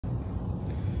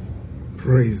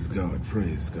Praise God,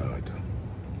 praise God.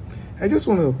 I just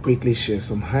want to quickly share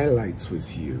some highlights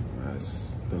with you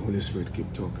as the Holy Spirit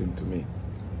keep talking to me.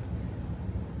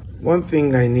 One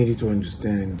thing I need you to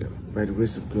understand by the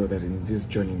grace of God, that in this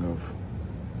journey of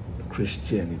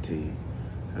Christianity,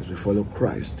 as we follow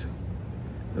Christ,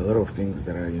 there are a lot of things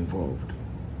that are involved.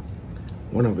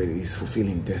 One of it is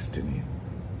fulfilling destiny.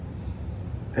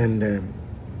 And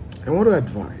I want to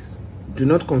advise, do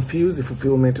not confuse the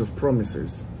fulfillment of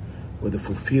promises with the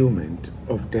fulfillment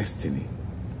of destiny.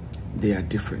 They are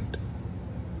different.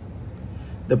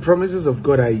 The promises of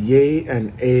God are yea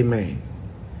and amen.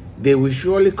 They will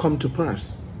surely come to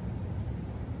pass.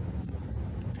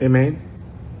 Amen.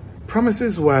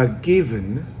 Promises were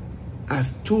given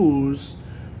as tools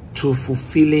to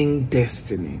fulfilling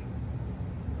destiny.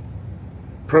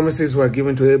 Promises were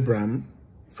given to Abraham,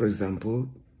 for example,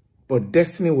 but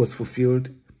destiny was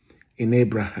fulfilled in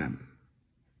Abraham.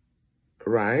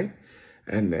 Right?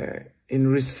 And in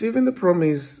receiving the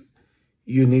promise,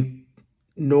 you need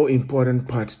no important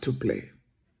part to play.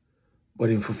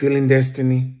 But in fulfilling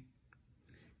destiny,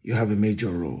 you have a major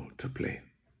role to play.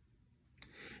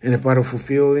 And a part of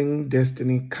fulfilling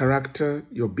destiny, character,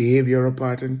 your behavioral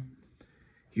pattern,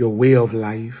 your way of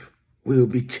life will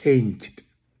be changed.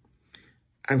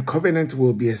 And covenant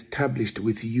will be established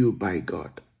with you by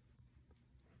God.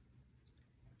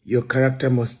 Your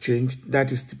character must change.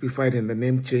 That is typified in the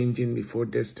name changing before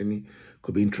destiny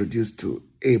could be introduced to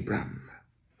Abram,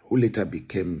 who later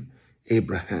became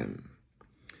Abraham.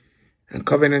 And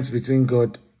covenants between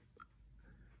God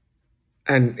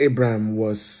and Abraham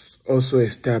was also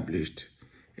established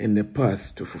in the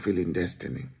path to fulfilling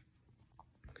destiny.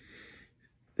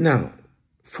 Now,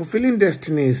 fulfilling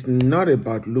destiny is not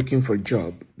about looking for a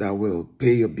job that will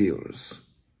pay your bills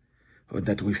or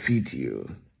that will feed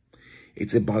you.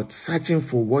 It's about searching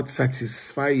for what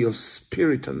satisfies your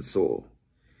spirit and soul.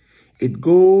 It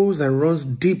goes and runs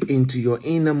deep into your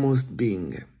innermost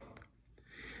being.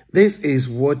 This is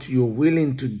what you're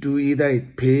willing to do, either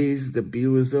it pays the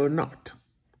bills or not.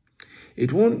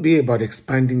 It won't be about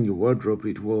expanding your wardrobe.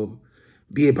 It will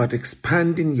be about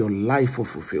expanding your life for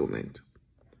fulfillment.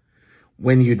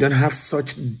 When you don't have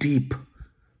such deep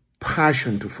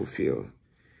passion to fulfill,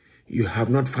 you have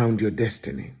not found your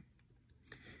destiny.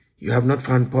 You have not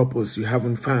found purpose. You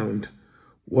haven't found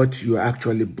what you are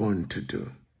actually born to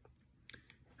do.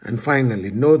 And finally,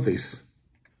 know this,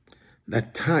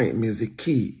 that time is the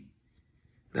key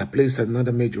that plays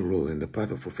another major role in the path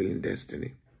of fulfilling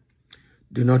destiny.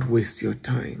 Do not waste your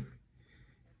time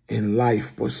in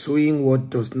life pursuing what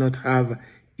does not have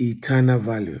eternal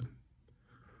value.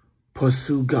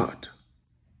 Pursue God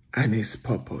and His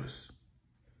purpose.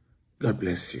 God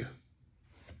bless you.